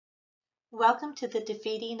Welcome to the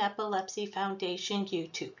Defeating Epilepsy Foundation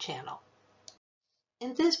YouTube channel.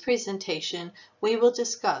 In this presentation, we will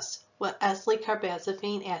discuss what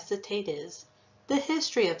Eslicarbazepine acetate is, the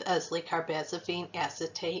history of Eslicarbazepine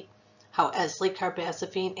acetate, how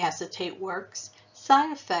Eslicarbazepine acetate works,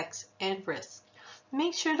 side effects, and risks.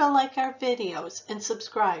 Make sure to like our videos and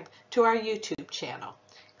subscribe to our YouTube channel.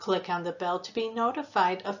 Click on the bell to be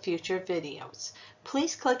notified of future videos.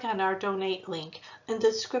 Please click on our donate link in the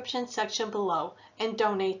description section below and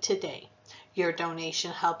donate today. Your donation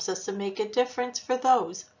helps us to make a difference for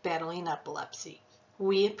those battling epilepsy.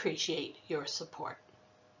 We appreciate your support.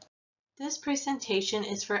 This presentation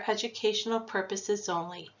is for educational purposes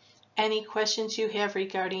only. Any questions you have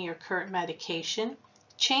regarding your current medication,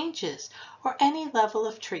 changes, or any level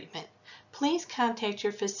of treatment, please contact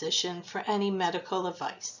your physician for any medical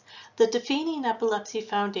advice. The Defeating Epilepsy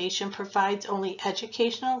Foundation provides only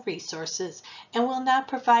educational resources and will not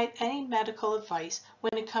provide any medical advice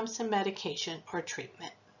when it comes to medication or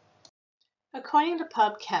treatment. According to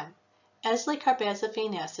PubChem,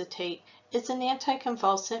 Eslicarbazepine acetate is an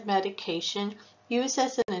anticonvulsant medication used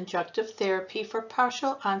as an adjunctive therapy for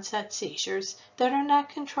partial onset seizures that are not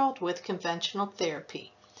controlled with conventional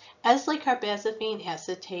therapy. Eslicarbazepine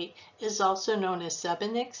acetate is also known as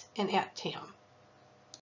Subutex and Actium.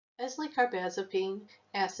 Eslicarbazepine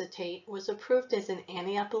acetate was approved as an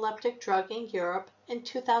anti-epileptic drug in Europe in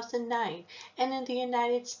 2009 and in the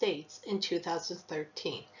United States in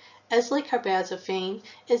 2013. Eslicarbazepine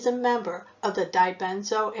is a member of the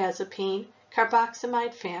dibenzoazepine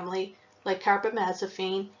carboxamide family like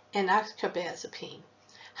carbamazepine and oxcarbazepine.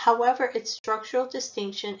 However, its structural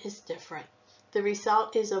distinction is different. The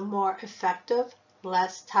result is a more effective,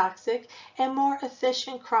 less toxic, and more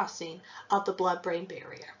efficient crossing of the blood-brain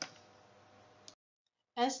barrier.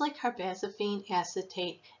 Eslicarbazepine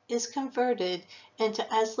acetate is converted into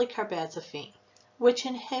eslicarbazepine, which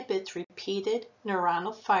inhibits repeated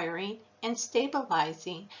neuronal firing and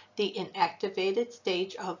stabilizing the inactivated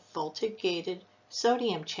stage of voltage-gated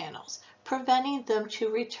sodium channels, preventing them to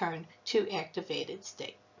return to activated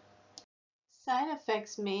state. Side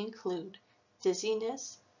effects may include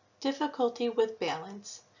dizziness, difficulty with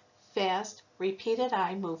balance, fast, repeated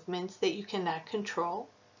eye movements that you cannot control,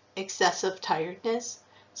 excessive tiredness,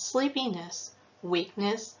 sleepiness,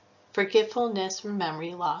 weakness, forgetfulness or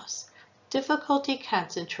memory loss, difficulty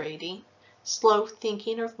concentrating, slow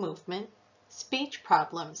thinking or movement, speech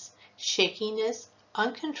problems, shakiness,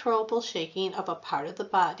 uncontrollable shaking of a part of the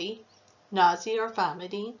body, nausea or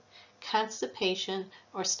vomiting, constipation,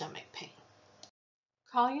 or stomach pain.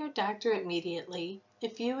 Call your doctor immediately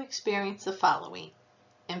if you experience the following: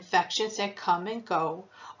 infections that come and go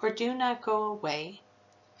or do not go away,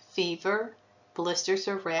 fever, blisters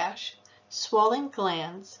or rash, swollen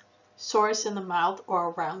glands, sores in the mouth or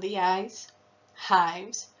around the eyes,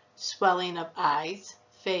 hives, swelling of eyes,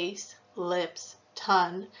 face, lips,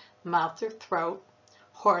 tongue, mouth or throat,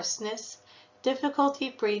 hoarseness, difficulty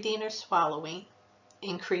breathing or swallowing,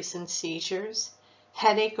 increase in seizures,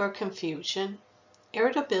 headache or confusion,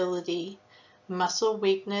 irritability, muscle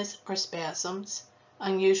weakness or spasms,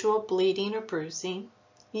 unusual bleeding or bruising,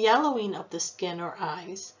 yellowing of the skin or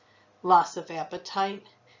eyes, loss of appetite,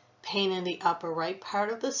 pain in the upper right part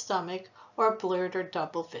of the stomach, or blurred or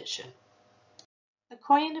double vision.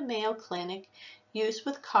 According to Mayo Clinic, use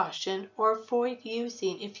with caution or avoid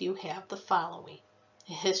using if you have the following: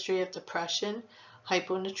 a history of depression,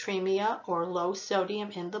 hyponatremia or low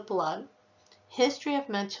sodium in the blood, history of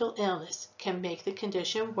mental illness can make the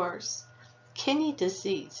condition worse, kidney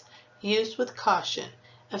disease, used with caution.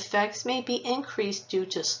 Effects may be increased due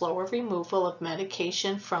to slower removal of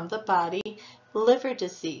medication from the body, liver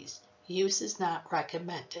disease, use is not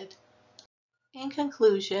recommended. In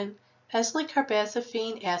conclusion,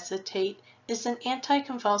 Eslicarbazepine acetate is an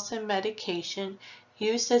anticonvulsant medication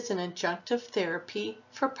used as an adjunctive therapy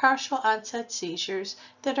for partial onset seizures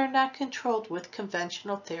that are not controlled with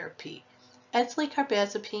conventional therapy.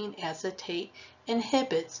 Eslicarbazepine acetate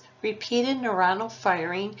inhibits repeated neuronal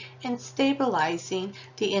firing and stabilizing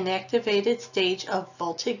the inactivated stage of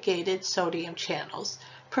voltage-gated sodium channels,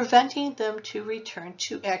 preventing them to return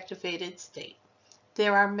to activated state.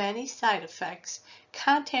 There are many side effects.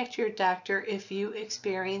 Contact your doctor if you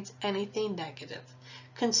experience anything negative.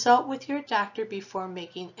 Consult with your doctor before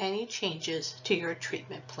making any changes to your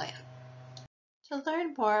treatment plan. To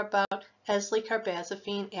learn more about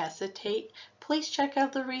Eslicarbazepine acetate, please check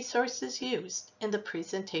out the resources used in the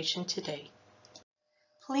presentation today.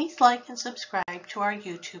 Please like and subscribe to our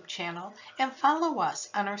YouTube channel and follow us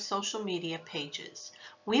on our social media pages.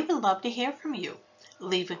 We would love to hear from you.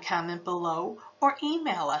 Leave a comment below or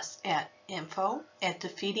email us at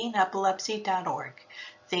info@defeatingepilepsy.org.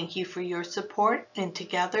 Thank you for your support, and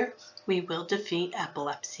together we will defeat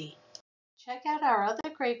epilepsy. Check out our other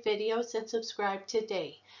great videos and subscribe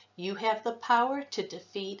today. You have the power to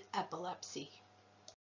defeat epilepsy.